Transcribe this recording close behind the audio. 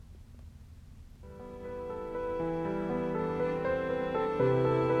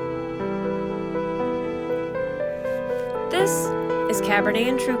This is Cabernet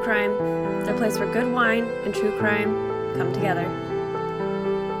and True Crime, the place where good wine and true crime come together.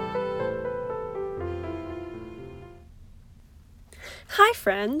 Hi,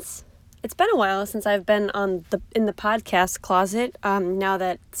 friends. It's been a while since I've been in the podcast closet. Now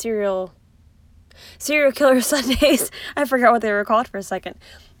that serial killer Sundays, I forgot what they were called for a second.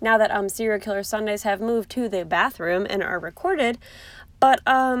 Now that serial killer Sundays have moved to the bathroom and are recorded, but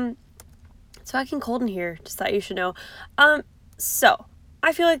it's fucking cold in here. Just thought you should know. So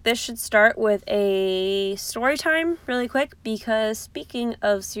I feel like this should start with a story time really quick, because speaking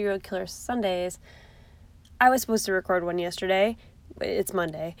of serial killer Sundays, I was supposed to record one yesterday. It's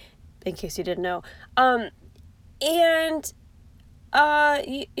Monday, in case you didn't know. Things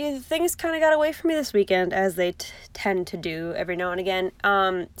kind of got away from me this weekend, as they tend to do every now and again.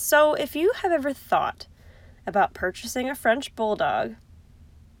 So if you have ever thought about purchasing a French bulldog,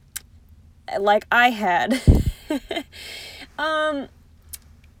 like I had,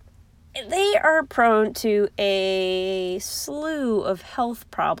 they are prone to a slew of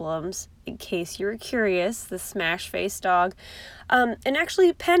health problems, in case you were curious, the smash-faced dog. And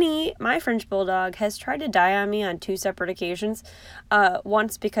actually, Penny, my French bulldog, has tried to die on me on 2 separate occasions.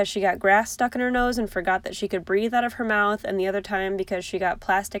 Once because she got grass stuck in her nose and forgot that she could breathe out of her mouth, and the other time because she got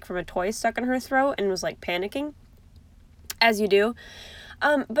plastic from a toy stuck in her throat and was, panicking, as you do.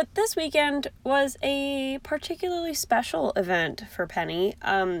 But this weekend was a particularly special event for Penny.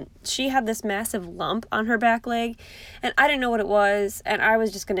 She had this massive lump on her back leg, and I didn't know what it was, and I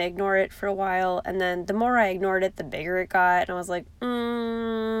was just going to ignore it for a while, and then the more I ignored it, the bigger it got, and I was like,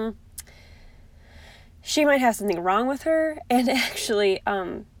 she might have something wrong with her. And actually,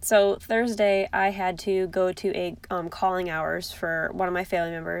 so Thursday I had to go to a calling hours for one of my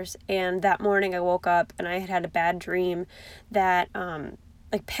family members, and that morning I woke up and I had a bad dream that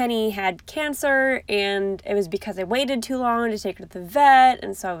Penny had cancer, and it was because I waited too long to take her to the vet,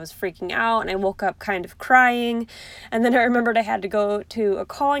 and so I was freaking out, and I woke up kind of crying, and then I remembered I had to go to a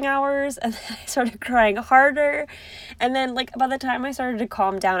calling hours, and then I started crying harder, and then, by the time I started to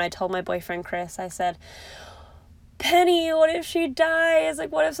calm down, I told my boyfriend, Chris, I said, Penny, what if she dies?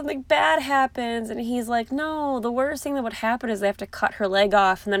 What if something bad happens? And he's like, no, the worst thing that would happen is they have to cut her leg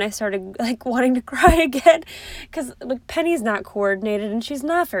off. And then I started, wanting to cry again, because, Penny's not coordinated, and she's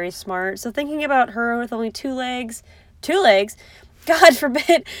not very smart. So thinking about her with only two legs, God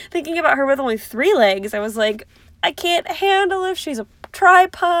forbid, thinking about her with only 3 legs, I was like, I can't handle if she's a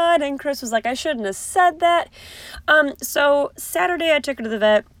tripod. And Chris was like, I shouldn't have said that. So Saturday I took her to the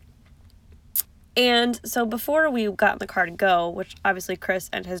vet. And so before we got in the car to go, which obviously Chris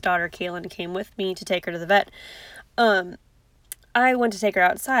and his daughter Kaylin came with me to take her to the vet, I went to take her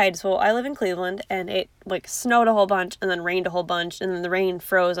outside. So I live in Cleveland, and it snowed a whole bunch and then rained a whole bunch, and then the rain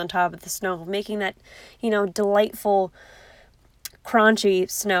froze on top of the snow, making that, delightful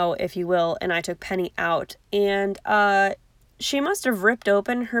crunchy snow, if you will. And I took Penny out, and she must have ripped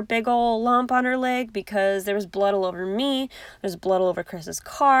open her big ol' lump on her leg, because there was blood all over me, there was blood all over Chris's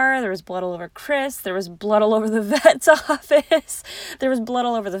car, there was blood all over Chris, there was blood all over the vet's office, there was blood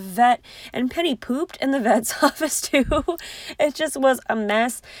all over the vet, and Penny pooped in the vet's office too. It just was a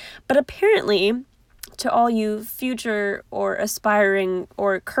mess. But apparently, to all you future or aspiring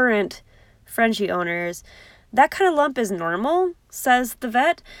or current Frenchie owners, that kind of lump is normal, says the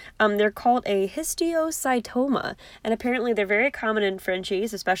vet. They're called a histiocytoma, and apparently they're very common in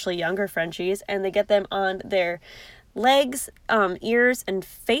Frenchies, especially younger Frenchies, and they get them on their legs, ears, and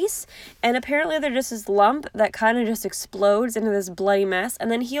face, and apparently they're just this lump that kind of just explodes into this bloody mess, and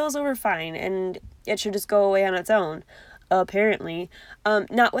then heals over fine, and it should just go away on its own, apparently.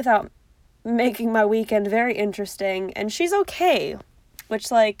 Not without making my weekend very interesting, and she's okay, which,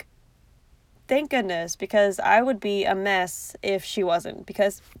 thank goodness, because I would be a mess if she wasn't,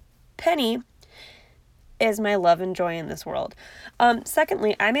 because Penny is my love and joy in this world.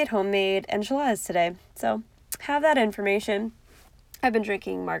 Secondly, I made homemade enchiladas today, so have that information. I've been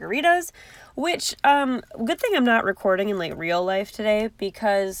drinking margaritas, which, good thing I'm not recording in, real life today,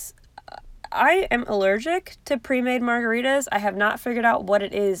 because I am allergic to pre-made margaritas. I have not figured out what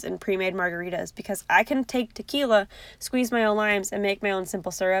it is in pre-made margaritas, because I can take tequila, squeeze my own limes, and make my own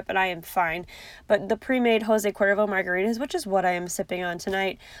simple syrup, and I am fine. But the pre-made Jose Cuervo margaritas, which is what I am sipping on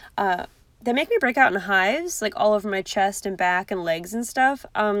tonight, they make me break out in hives, all over my chest and back and legs and stuff.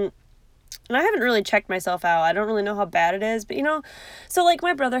 And I haven't really checked myself out. I don't really know how bad it is, but so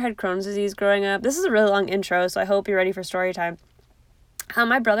my brother had Crohn's disease growing up. This is a really long intro, so I hope you're ready for story time.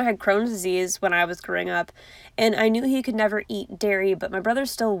 My brother had Crohn's disease when I was growing up, and I knew he could never eat dairy, but my brother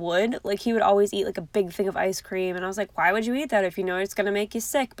still would. He would always eat, a big thing of ice cream, and I was like, why would you eat that if you know it's going to make you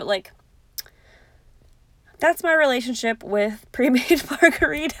sick? But, That's my relationship with pre-made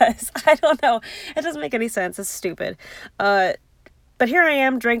margaritas. I don't know. It doesn't make any sense. It's stupid. But here I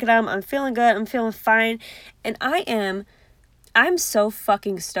am drinking them. I'm feeling good. I'm feeling fine. And I'm so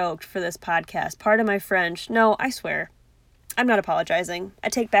fucking stoked for this podcast. Pardon my French. No, I swear. I'm not apologizing. I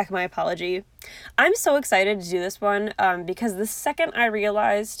take back my apology. I'm so excited to do this one because the second I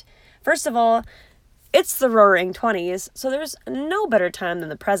realized, first of all, it's the Roaring 20s, so there's no better time than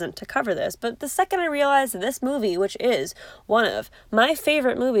the present to cover this. But the second I realized that this movie, which is one of my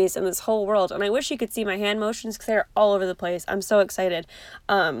favorite movies in this whole world, and I wish you could see my hand motions because they're all over the place. I'm so excited.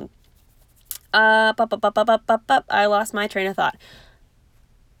 I lost my train of thought.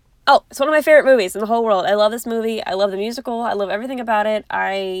 Oh, it's one of my favorite movies in the whole world. I love this movie. I love the musical. I love everything about it.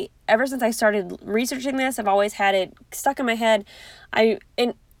 Ever since I started researching this, I've always had it stuck in my head.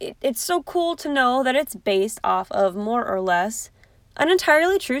 It's so cool to know that it's based off of more or less an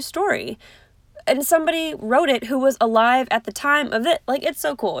entirely true story. And somebody wrote it who was alive at the time of it. Like, it's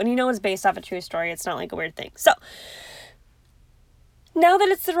so cool. And it's based off a true story. It's not like a weird thing. So, now that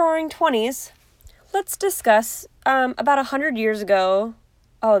it's the Roaring 20s, let's discuss about 100 years ago.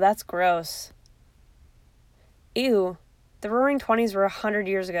 Oh, that's gross. Ew. The Roaring 20s were 100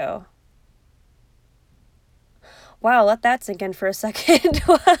 years ago. Wow, let that sink in for a second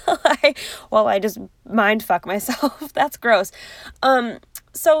while I just mind fuck myself. That's gross.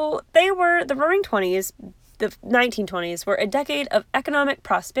 So the Roaring 20s, the 1920s, were a decade of economic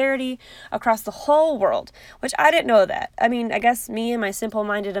prosperity across the whole world, which I didn't know that. I mean, I guess me and my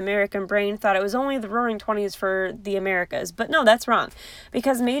simple-minded American brain thought it was only the Roaring 20s for the Americas, but no, that's wrong.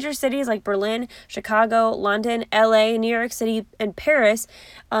 Because major cities like Berlin, Chicago, London, LA, New York City, and Paris,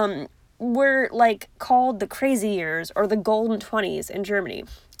 were like called the crazy years or the golden 20s in Germany.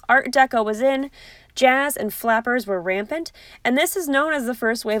 Art Deco was in, jazz and flappers were rampant, and this is known as the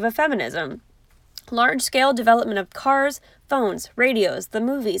first wave of feminism. Large-scale development of cars, phones, radios, the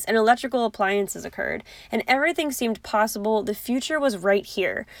movies, and electrical appliances occurred, and everything seemed possible. The future was right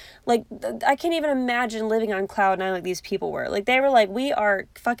here. Like, I can't even imagine living on Cloud 9 like these people were. Like, they were like, we are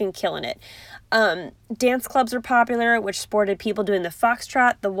fucking killing it. Dance clubs were popular, which sported people doing the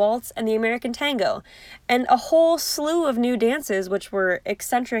foxtrot, the waltz, and the American tango. And a whole slew of new dances, which were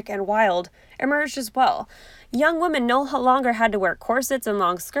eccentric and wild, emerged as well. Young women no longer had to wear corsets and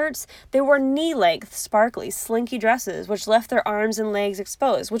long skirts. They wore knee-length, sparkly, slinky dresses, which left their arms and legs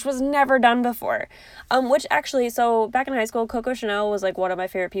exposed, which was never done before. Which actually, so back in high school, Coco Chanel was like one of my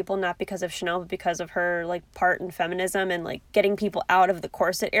favorite people, not because of Chanel, but because of her like part in feminism and like getting people out of the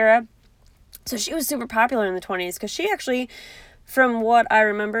corset era. So she was super popular in the 20s because she actually, from what I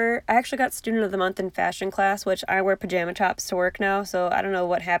remember, I actually got Student of the Month in fashion class, which I wear pajama tops to work now, so I don't know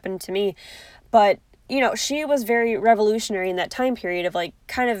what happened to me. But she was very revolutionary in that time period of like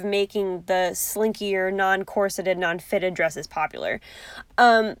kind of making the slinkier, non-corseted, non-fitted dresses popular.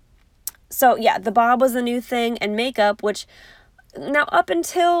 So yeah, the bob was the new thing, and makeup, which now up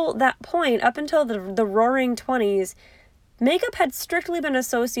until that point, up until the Roaring 20s, makeup had strictly been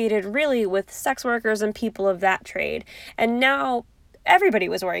associated really with sex workers and people of that trade. And now everybody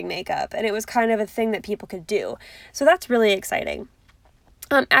was wearing makeup, and it was kind of a thing that people could do. So that's really exciting.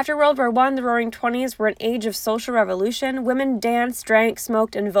 After World War I, the Roaring 20s were an age of social revolution. Women danced, drank,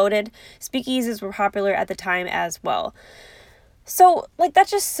 smoked, and voted. Speakeasies were popular at the time as well. So, like,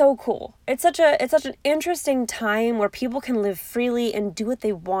 that's just so cool. It's such an interesting time where people can live freely and do what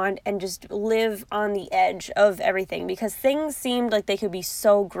they want and just live on the edge of everything, because things seemed like they could be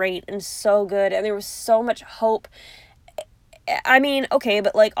so great and so good, and there was so much hope. I mean, okay,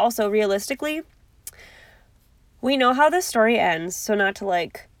 but like also realistically, we know how this story ends, so not to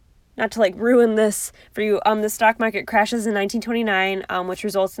ruin this for you. The stock market crashes in 1929, which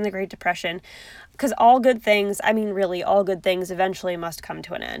results in the Great Depression. Because all good things eventually must come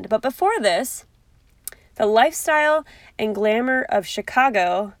to an end. But before this, the lifestyle and glamour of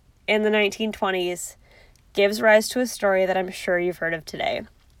Chicago in the 1920s gives rise to a story that I'm sure you've heard of today.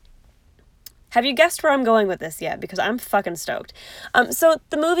 Have you guessed where I'm going with this yet? Because I'm fucking stoked. So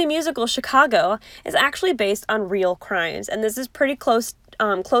the movie musical Chicago is actually based on real crimes, and this is pretty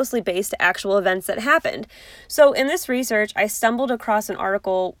closely based to actual events that happened. So in this research, I stumbled across an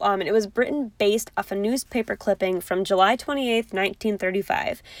article, and it was written based off a newspaper clipping from July 28th,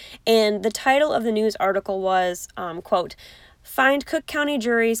 1935. And the title of the news article was, quote, "Find Cook County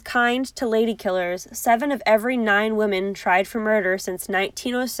juries kind to lady killers. 7 of every 9 women tried for murder since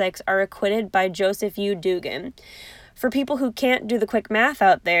 1906 are acquitted by Joseph U. Dugan." For people who can't do the quick math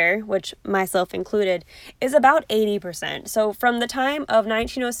out there, which myself included, is about 80%. So from the time of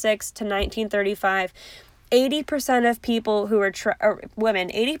 1906 to 1935, 80% of people who were women,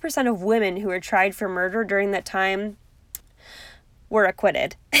 80% of women who were tried for murder during that time were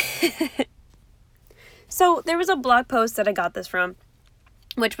acquitted. So there was a blog post that I got this from,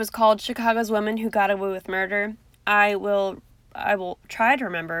 which was called Chicago's Women Who Got Away with Murder. I will try to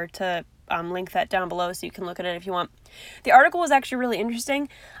remember to link that down below so you can look at it if you want. The article was actually really interesting.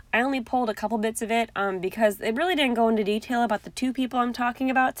 I only pulled a couple bits of it because it really didn't go into detail about the two people I'm talking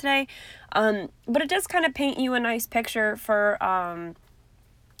about today. But it does kind of paint you a nice picture for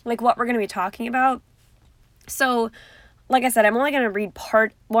like what we're going to be talking about. So, like I said, I'm only going to read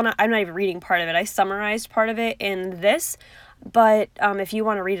I'm not even reading part of it. I summarized part of it in this. But if you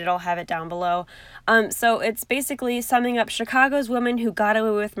want to read it, I'll have it down below. So it's basically summing up Chicago's Women Who Got Away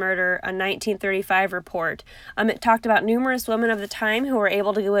with Murder, a 1935 report. It talked about numerous women of the time who were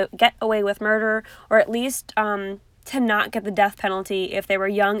able to get away with murder, or at least to not get the death penalty if they were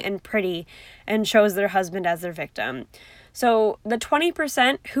young and pretty and chose their husband as their victim. So the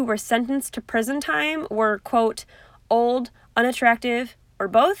 20% who were sentenced to prison time were, quote, old, unattractive, or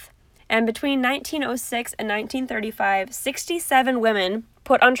both. And between 1906 and 1935, 67 women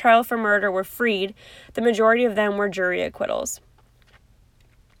put on trial for murder were freed. The majority of them were jury acquittals.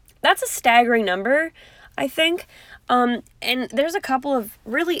 That's a staggering number, I think. And there's a couple of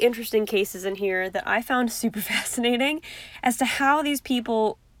really interesting cases in here that I found super fascinating as to how these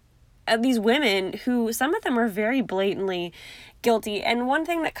people, these women, who some of them were very blatantly guilty. And one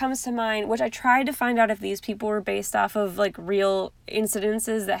thing that comes to mind, which I tried to find out if these people were based off of like real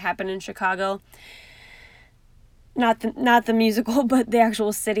incidences that happened in Chicago, not the musical, but the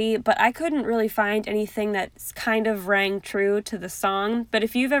actual city, but I couldn't really find anything that's kind of rang true to the song. But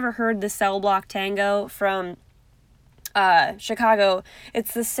if you've ever heard the Cell Block Tango from Chicago,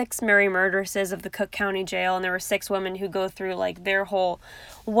 it's the 6 Mary murderesses of the Cook County Jail, and there were 6 women who go through like their whole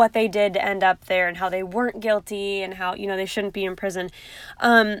what they did to end up there and how they weren't guilty and how, they shouldn't be in prison.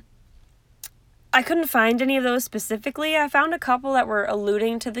 I couldn't find any of those specifically. I found a couple that were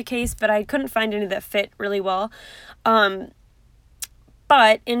alluding to the case, but I couldn't find any that fit really well.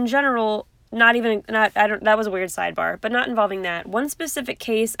 But in general, that was a weird sidebar, but not involving that. One specific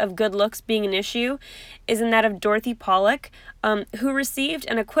case of good looks being an issue is in that of Dorothy Pollock, who received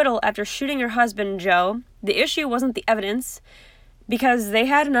an acquittal after shooting her husband, Joe. The issue wasn't the evidence, because they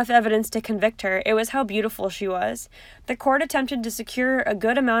had enough evidence to convict her. It was how beautiful she was. The court attempted to secure a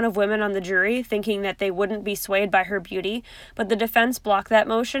good amount of women on the jury, thinking that they wouldn't be swayed by her beauty, but the defense blocked that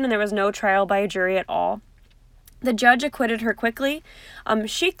motion and there was no trial by a jury at all. The judge acquitted her quickly.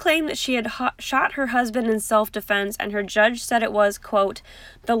 She claimed that she had shot her husband in self-defense, and her judge said it was, quote,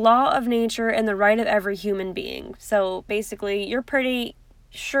 the law of nature and the right of every human being. So basically, you're pretty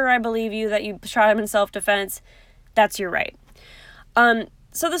sure I believe you that you shot him in self-defense. That's your right.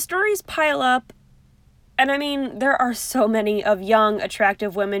 So the stories pile up, and I mean, there are so many of young,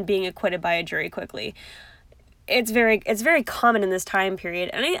 attractive women being acquitted by a jury quickly. It's very common in this time period,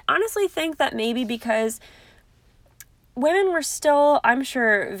 and I honestly think that maybe because women were still, I'm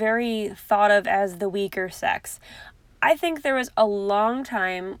sure, very thought of as the weaker sex. I think there was a long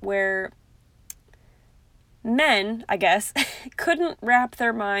time where men, I guess, couldn't wrap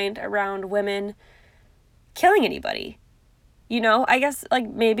their mind around women killing anybody. I guess, like,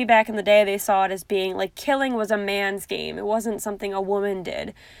 maybe back in the day they saw it as being, like, killing was a man's game. It wasn't something a woman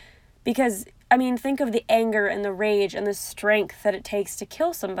did. Because, I mean, think of the anger and the rage and the strength that it takes to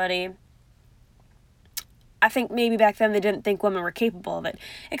kill somebody. I think maybe back then they didn't think women were capable of it.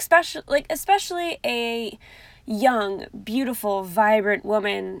 Especially a young, beautiful, vibrant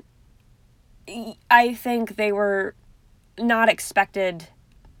woman. I think they were not expected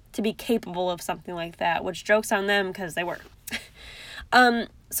to be capable of something like that, which jokes on them because they were.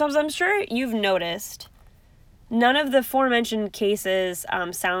 So as I'm sure you've noticed, none of the aforementioned cases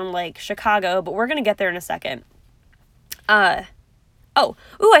sound like Chicago, but we're going to get there in a second. I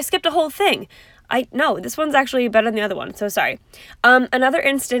skipped a whole thing. No, this one's actually better than the other one, so sorry. Another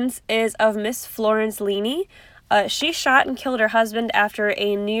instance is of Miss Florence Leaney. She shot and killed her husband after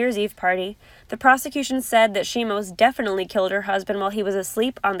a New Year's Eve party. The prosecution said that she most definitely killed her husband while he was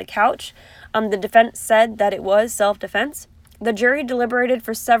asleep on the couch. The defense said that it was self-defense. The jury deliberated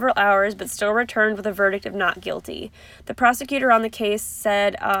for several hours, but still returned with a verdict of not guilty. The prosecutor on the case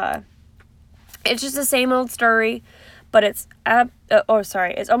said, it's just the same old story, but it's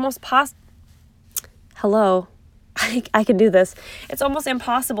almost Hello. I can do this. It's almost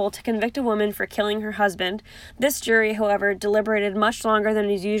impossible to convict a woman for killing her husband. This jury, however, deliberated much longer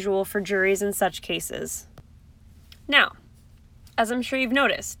than is usual for juries in such cases. Now, as I'm sure you've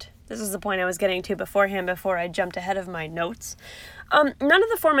noticed, this is the point I was getting to beforehand before I jumped ahead of my notes. None of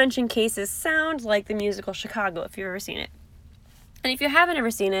the aforementioned cases sound like the musical Chicago, if you've ever seen it. And if you haven't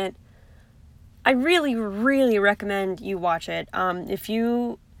ever seen it, I really, really recommend you watch it. If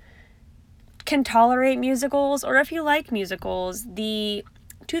you can tolerate musicals, or if you like musicals, the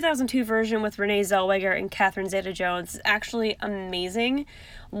 2002 version with Renee Zellweger and Catherine Zeta-Jones is actually amazing.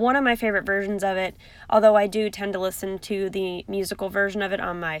 One of my favorite versions of it, although I do tend to listen to the musical version of it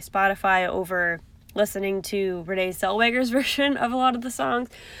on my Spotify over listening to Renee Zellweger's version of a lot of the songs.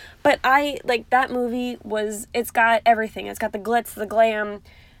 But that movie it's got everything. It's got the glitz, the glam,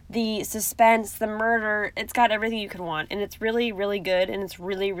 the suspense, the murder. It's got everything you could want, and it's really, really good, and it's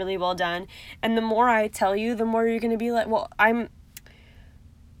really, really well done. And the more I tell you, the more you're going to be like, well, I'm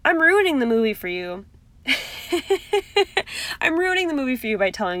ruining the movie for you. I'm ruining the movie for you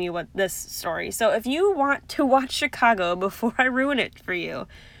by telling you what this story. So if you want to watch Chicago before I ruin it for you,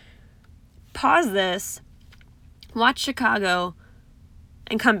 pause this, watch Chicago,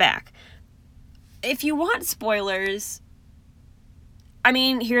 and come back. If you want spoilers, I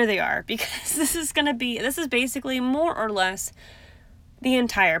mean, here they are, because this is basically more or less the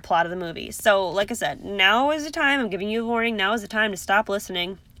entire plot of the movie. So, like I said, now is the time, I'm giving you a warning, now is the time to stop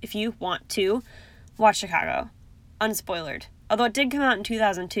listening if you want to watch Chicago, unspoilered. Although it did come out in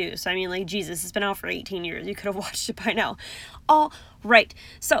 2002, so I mean, like, Jesus, it's been out for 18 years, you could have watched it by now. All right,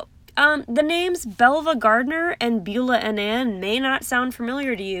 so, the names Belva Gardner and Beulah Annan may not sound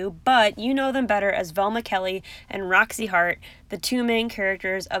familiar to you, but you know them better as Velma Kelly and Roxy Hart, the two main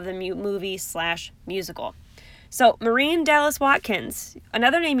characters of the movie/musical. So, Maureen Dallas Watkins,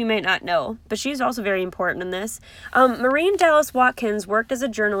 another name you might not know, but she's also very important in this. Maureen Dallas Watkins worked as a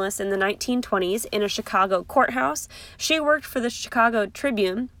journalist in the 1920s in a Chicago courthouse. She worked for the Chicago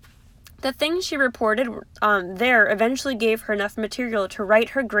Tribune. The things she reported there eventually gave her enough material to write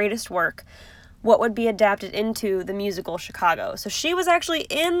her greatest work, what would be adapted into the musical Chicago. So she was actually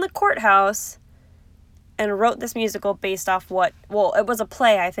in the courthouse and wrote this musical based off it was a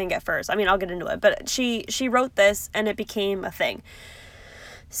play, I think, at first. I mean, I'll get into it, but she wrote this and it became a thing.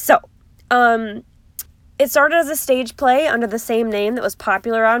 So, it started as a stage play under the same name that was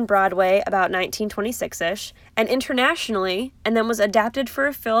popular on Broadway about 1926-ish, and internationally, and then was adapted for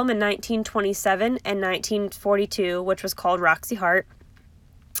a film in 1927 and 1942, which was called Roxy Hart.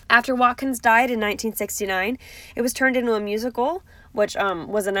 After Watkins died in 1969, it was turned into a musical, which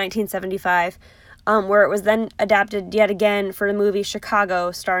was in 1975, where it was then adapted yet again for the movie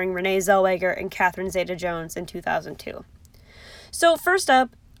Chicago, starring Renee Zellweger and Catherine Zeta-Jones in 2002. So first up,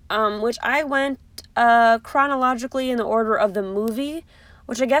 which I went chronologically in the order of the movie,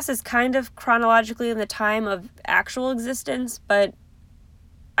 which I guess is kind of chronologically in the time of actual existence, but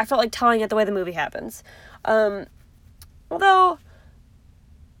I felt like telling it the way the movie happens. Although,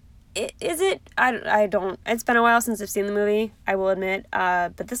 I don't, it's been a while since I've seen the movie, I will admit,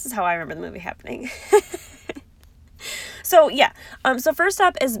 but this is how I remember the movie happening. So, yeah, so first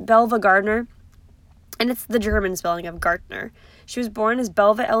up is Belva Gardner, and it's the German spelling of Gartner. She was born as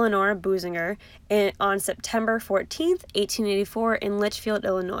Belva Eleanor Businger on September 14th, 1884 in Litchfield,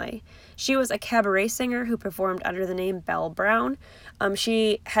 Illinois. She was a cabaret singer who performed under the name Belle Brown.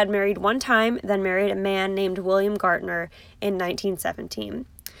 She had married one time, then married a man named William Gartner in 1917.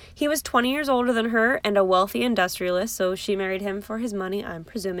 He was 20 years older than her and a wealthy industrialist, so she married him for his money, I'm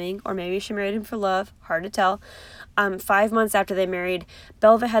presuming, or maybe she married him for love, hard to tell. 5 months after they married,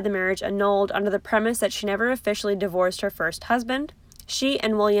 Belva had the marriage annulled under the premise that she never officially divorced her first husband. She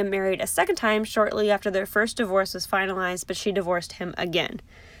and William married a second time shortly after their first divorce was finalized, but she divorced him again.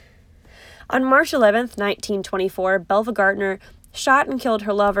 On March 11th, 1924, Belva Gardner shot and killed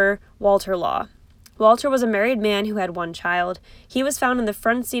her lover, Walter Law. Walter was a married man who had one child. He was found in the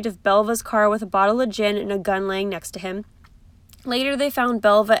front seat of Belva's car with a bottle of gin and a gun laying next to him. Later, they found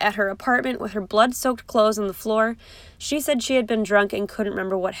Belva at her apartment with her blood-soaked clothes on the floor. She said she had been drunk and couldn't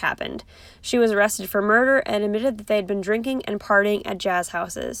remember what happened. She was arrested for murder and admitted that they had been drinking and partying at jazz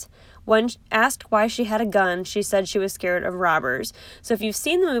houses. When asked why she had a gun, she said she was scared of robbers. So if you've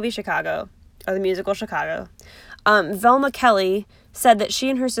seen the movie Chicago, or the musical Chicago, Velma Kelly said that she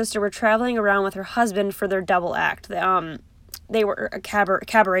and her sister were traveling around with her husband for their double act. They were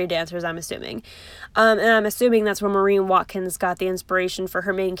cabaret dancers, I'm assuming. And I'm assuming that's where Maureen Watkins got the inspiration for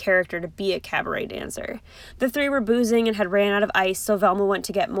her main character to be a cabaret dancer. The three were boozing and had ran out of ice, so Velma went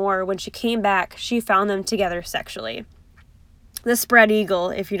to get more. When she came back, she found them together sexually. The Spread Eagle,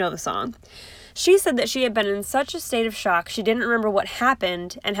 if you know the song. She said that she had been in such a state of shock she didn't remember what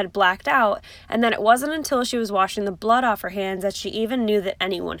happened and had blacked out, and that it wasn't until she was washing the blood off her hands that she even knew that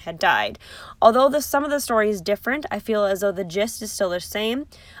anyone had died. Although some of the story is different, I feel as though the gist is still the same.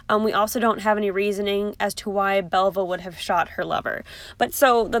 We also don't have any reasoning as to why Belva would have shot her lover. But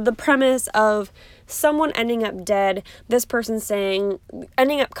so the premise of someone ending up dead, this person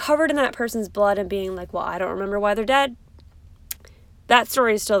ending up covered in that person's blood and being like, well, I don't remember why they're dead. That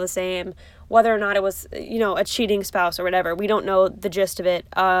story is still the same. Whether or not it was, a cheating spouse or whatever, we don't know the gist of it.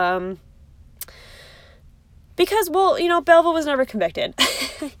 Because, Belva was never convicted.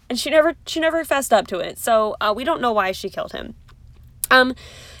 And she never fessed up to it. So we don't know why she killed him.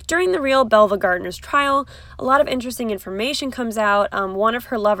 During the real Belva Gardner's trial, a lot of interesting information comes out. One of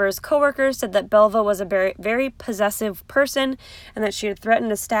her lover's coworkers said that Belva was a very, very possessive person and that she had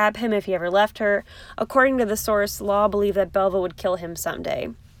threatened to stab him if he ever left her. According to the source, Law believed that Belva would kill him someday.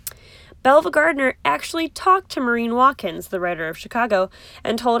 Belva Gardner actually talked to Maureen Watkins, the writer of Chicago,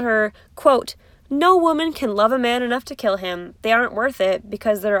 and told her, quote, "No woman can love a man enough to kill him. They aren't worth it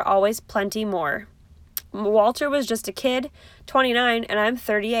because there are always plenty more. Walter was just a kid, 29, and I'm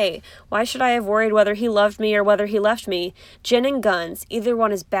 38. Why should I have worried whether he loved me or whether he left me? Gin and guns, either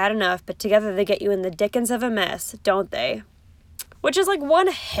one is bad enough, but together they get you in the dickens of a mess, don't they?" Which is like one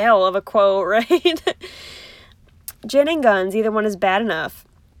hell of a quote, right? Gin and guns, either one is bad enough.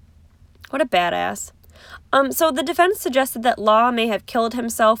 What a badass. So the defense suggested that Law may have killed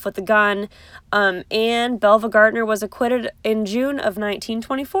himself with the gun, and Belva Gardner was acquitted in June of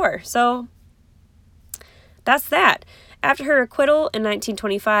 1924. So that's that. After her acquittal in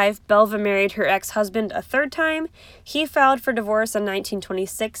 1925, Belva married her ex-husband a third time. He filed for divorce in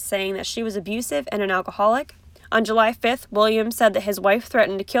 1926, saying that she was abusive and an alcoholic. On July 5th, William said that his wife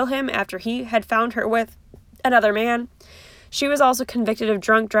threatened to kill him after he had found her with another man. She was also convicted of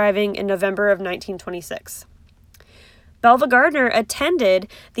drunk driving in November of 1926. Belva Gardner attended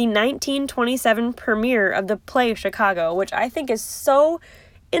the 1927 premiere of the play Chicago, which I think is so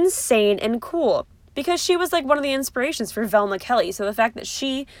insane and cool. Because she was like one of the inspirations for Velma Kelly. So the fact that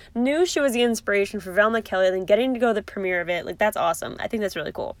she knew she was the inspiration for Velma Kelly, then getting to go to the premiere of it, like, that's awesome. I think that's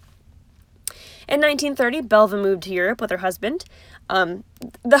really cool. In 1930, Belva moved to Europe with her husband.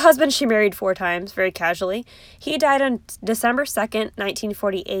 The husband she married 4 times, very casually. He died on December 2nd,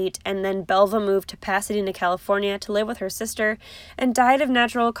 1948, and then Belva moved to Pasadena, California to live with her sister and died of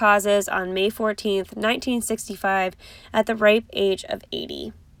natural causes on May 14th, 1965, at the ripe age of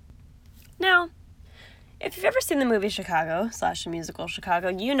 80. Now, if you've ever seen the movie Chicago / the musical Chicago,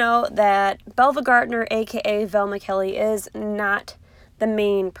 you know that Belva Gardner, aka Velma Kelly, is not the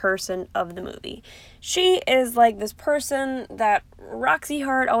main person of the movie. She is like this person that Roxy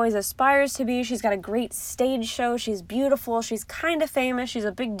Hart always aspires to be. She's got a great stage show. She's beautiful. She's kind of famous. She's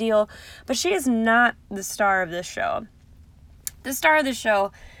a big deal. But she is not the star of this show. The star of the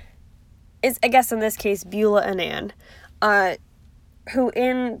show is, I guess in this case, Beulah Anand, who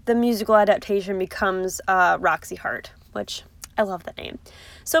in the musical adaptation becomes Roxy Hart, which I love that name.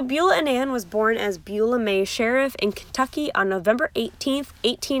 So Beulah Anand was born as Beulah May Sheriff in Kentucky on November 18th,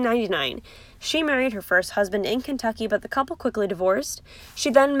 1899. She married her first husband in Kentucky, but the couple quickly divorced. She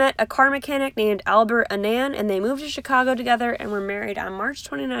then met a car mechanic named Albert Anand, and they moved to Chicago together and were married on March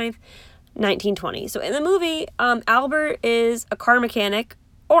 29th, 1920. So in the movie, Albert is a car mechanic,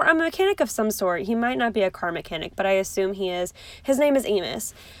 or a mechanic of some sort. He might not be a car mechanic, but I assume he is. His name is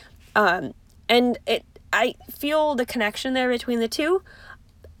Amos. I feel the connection there between the two.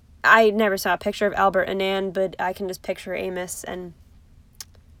 I never saw a picture of Albert Anand, but I can just picture Amos, and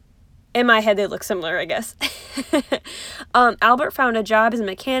in my head they look similar, I guess. Albert found a job as a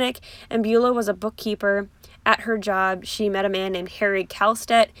mechanic, and Beulah was a bookkeeper. At her job, she met a man named Harry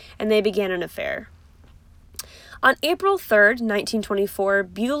Kalstedt, and they began an affair. On April 3rd, 1924,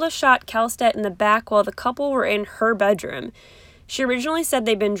 Beulah shot Kalstedt in the back while the couple were in her bedroom. She originally said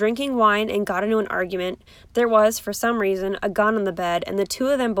they'd been drinking wine and got into an argument. There was, for some reason, a gun on the bed, and the two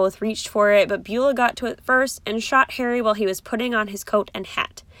of them both reached for it, but Beulah got to it first and shot Harry while he was putting on his coat and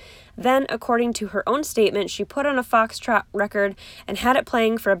hat. Then, according to her own statement, she put on a foxtrot record and had it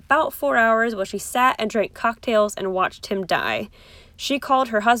playing for about 4 hours while she sat and drank cocktails and watched him die. She called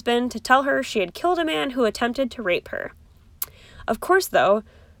her husband to tell her she had killed a man who attempted to rape her. Of course, though,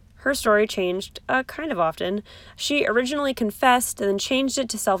 her story changed kind of often. She originally confessed and then changed it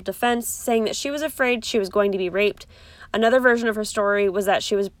to self-defense, saying that she was afraid she was going to be raped. Another version of her story was that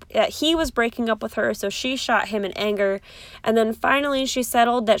he was breaking up with her, so she shot him in anger. And then finally she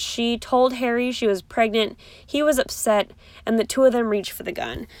settled that she told Harry she was pregnant, he was upset, and the two of them reached for the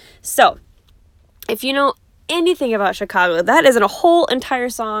gun. So, if you know anything about Chicago, that is a whole entire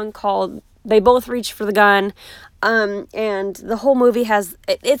song called They both reach for the gun. And the whole movie has,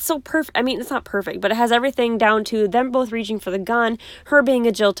 it's so perfect. I mean, it's not perfect, but it has everything down to them both reaching for the gun, her being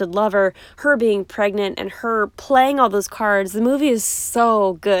a jilted lover, her being pregnant, and her playing all those cards. The movie is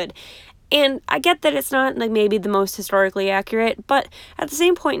so good. And I get that it's not, like, maybe the most historically accurate, but at the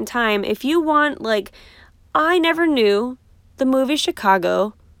same point in time, if you want, like, I never knew the movie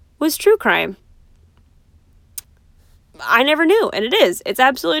Chicago was true crime. I never knew, and it is. It's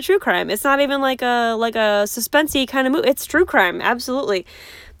absolutely true crime. It's not even like a suspensey kind of movie. It's true crime, absolutely,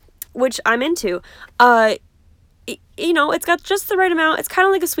 which I'm into. It's got just the right amount. It's kind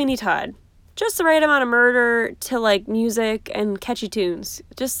of like a Sweeney Todd, just the right amount of murder to like music and catchy tunes.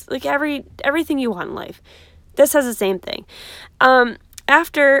 Just like everything you want in life. This has the same thing.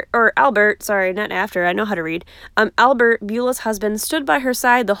 Albert, sorry, not after, I know how to read. Albert, Beulah's husband, stood by her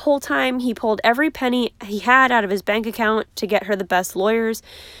side the whole time. He pulled every penny he had out of his bank account to get her the best lawyers.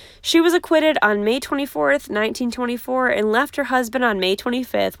 She was acquitted on May 24th, 1924, and left her husband on May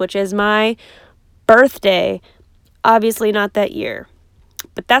 25th, which is my birthday. Obviously not that year,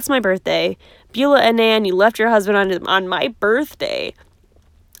 but that's my birthday. Beulah and Nan, you left your husband on my birthday.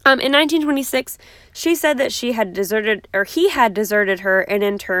 In 1926, she said that he had deserted her, and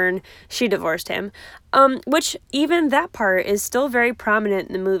in turn, she divorced him. Which even that part is still very prominent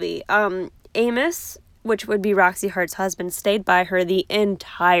in the movie. Amos, which would be Roxy Hart's husband, stayed by her the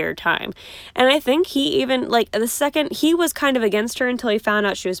entire time. And I think he even, like, the second, he was kind of against her until he found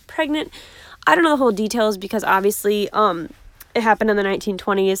out she was pregnant. I don't know the whole details because obviously, it happened in the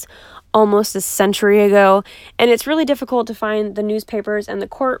 1920s, almost a century ago, and it's really difficult to find the newspapers and the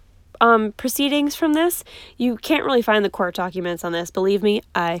court proceedings from this. You can't really find the court documents on this. Believe me,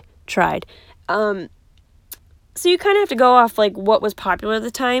 I tried. So you kind of have to go off like what was popular at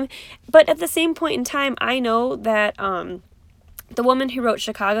the time, but at the same point in time, I know that the woman who wrote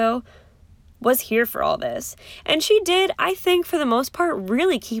Chicago was here for all this, and she did, I think, for the most part,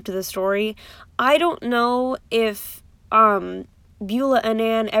 really keep to the story. I don't know if Beulah and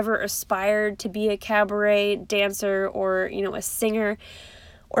Nan ever aspired to be a cabaret dancer or, a singer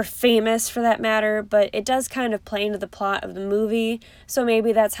or famous for that matter, but it does kind of play into the plot of the movie. So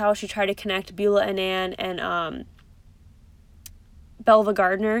maybe that's how she tried to connect Beulah and Nan and Belva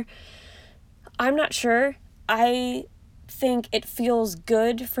Gardner. I'm not sure. I think it feels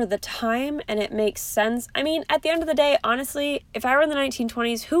good for the time and it makes sense. I mean, at the end of the day, honestly, if I were in the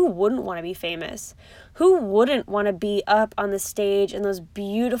 1920s, who wouldn't want to be famous? Who wouldn't want to be up on the stage in those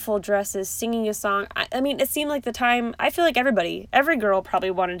beautiful dresses singing a song? I mean, it seemed like the time, I feel like every girl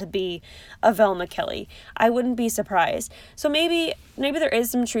probably wanted to be a Velma Kelly. I wouldn't be surprised. So maybe there is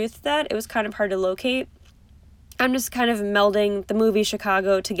some truth to that. It was kind of hard to locate. I'm just kind of melding the movie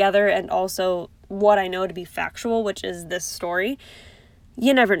Chicago together and also what I know to be factual, which is this story.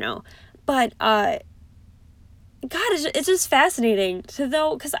 You never know. But, God, it's just fascinating to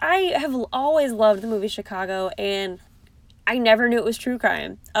know, because I have always loved the movie Chicago, and I never knew it was true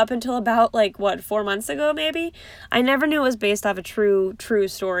crime. Up until about, 4 months ago, maybe? I never knew it was based off a true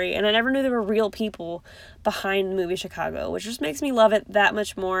story, and I never knew there were real people behind the movie Chicago, which just makes me love it that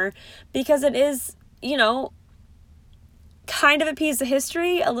much more, because it is, kind of a piece of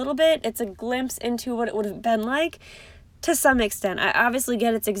history, a little bit. It's a glimpse into what it would have been like, to some extent. I obviously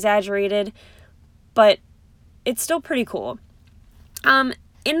get it's exaggerated, but it's still pretty cool. In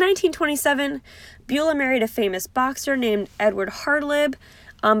 1927, Beulah married a famous boxer named Edward Hartlib,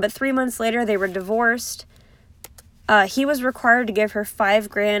 but 3 months later they were divorced. He was required to give her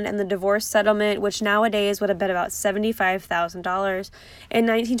 $5,000 in the divorce settlement, which nowadays would have been about $75,000. In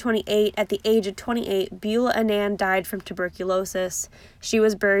 1928, at the age of 28, Beulah Annan died from tuberculosis. She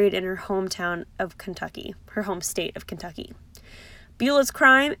was buried in her hometown of Kentucky, her home state of Kentucky. Beulah's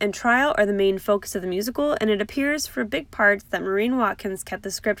crime and trial are the main focus of the musical, and it appears for big parts that Maureen Watkins kept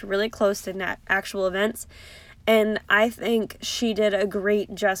the script really close to actual events, and I think she did a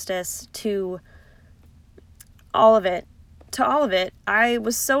great justice to all of it. I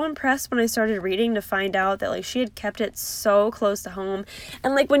was so impressed when I started reading to find out that she had kept it so close to home.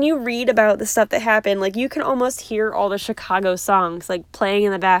 And when you read about the stuff that happened, you can almost hear all the Chicago songs playing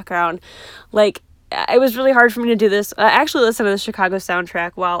in the background. It was really hard for me to do this. I actually listened to the Chicago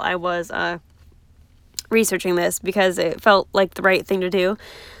soundtrack while I was researching this because it felt like the right thing to do.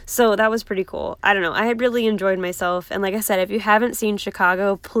 So that was pretty cool. I don't know. I had really enjoyed myself. And like I said, if you haven't seen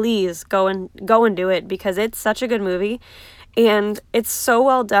Chicago, please go and do it because it's such a good movie. And it's so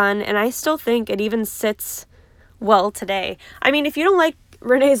well done. And I still think it even sits well today. I mean, if you don't like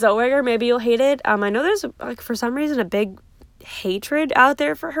Renee Zellweger, maybe you'll hate it. I know there's, for some reason, a big hatred out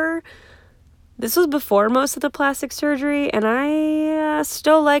there for her. This was before most of the plastic surgery, and I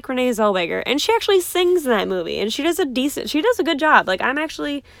still like Renee Zellweger. And she actually sings in that movie, and she does a good job. Like, I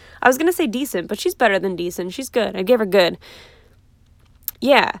was gonna say decent, but she's better than decent. She's good. I give her good.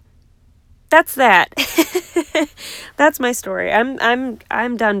 Yeah. That's that. That's my story. I'm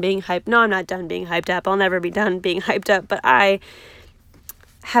done being hyped. No, I'm not done being hyped up. I'll never be done being hyped up, but I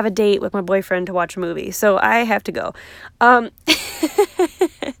have a date with my boyfriend to watch a movie, so I have to go.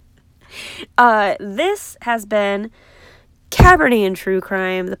 This has been Cabernet and True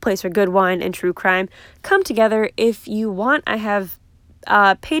Crime, the place where good wine and true crime come together. If you want, I have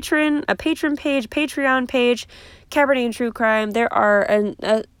a patron page, Patreon page, Cabernet and True Crime. There are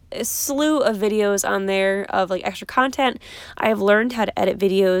a slew of videos on there of like extra content. I have learned how to edit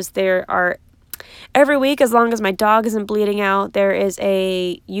videos. There are every week, as long as my dog isn't bleeding out, there is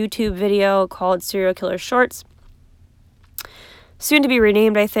a YouTube video called Serial Killer Shorts. Soon to be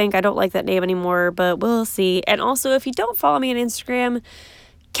renamed, I think. I don't like that name anymore, but we'll see. And also, if you don't follow me on Instagram,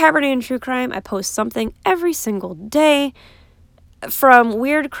 Cabernet and True Crime, I post something every single day. From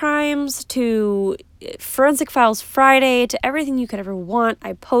weird crimes to Forensic Files Friday to everything you could ever want.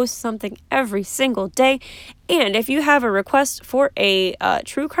 I post something every single day. And if you have a request for a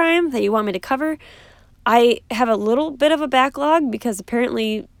true crime that you want me to cover, I have a little bit of a backlog because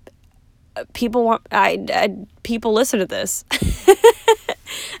apparently people listen to this.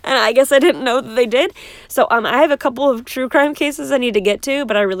 And I guess I didn't know that they did. So I have a couple of true crime cases I need to get to,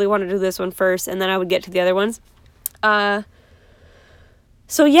 but I really want to do this one first, and then I would get to the other ones.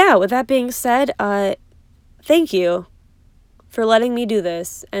 So yeah, with that being said, thank you for letting me do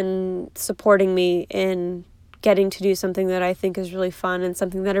this and supporting me in getting to do something that I think is really fun and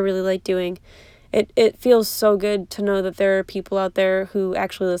something that I really like doing. It feels so good to know that there are people out there who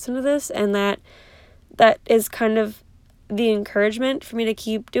actually listen to this, and that is kind of the encouragement for me to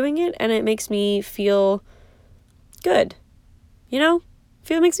keep doing it, and it makes me feel good. You know?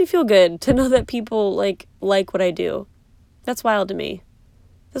 It makes me feel good to know that people like what I do. That's wild to me.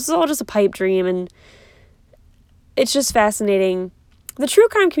 This is all just a pipe dream, and it's just fascinating. The true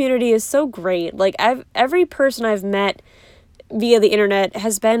crime community is so great. Like, every person I've met via the internet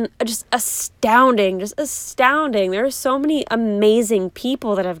has been just astounding. There are so many amazing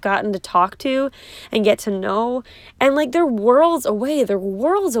people that I've gotten to talk to and get to know, and like, they're worlds away.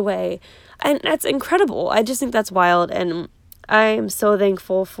 And that's incredible. I just think that's wild, and I am so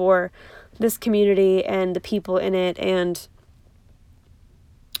thankful for this community and the people in it, and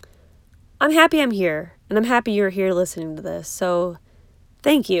I'm happy I'm here, and I'm happy you're here listening to this, so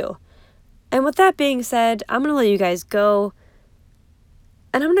thank you. And with that being said, I'm going to let you guys go,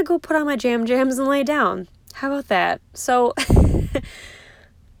 and I'm going to go put on my jams and lay down. How about that? So,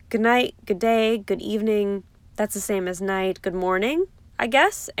 good night, good day, good evening. That's the same as night, good morning, I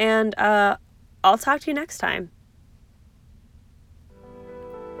guess, and I'll talk to you next time.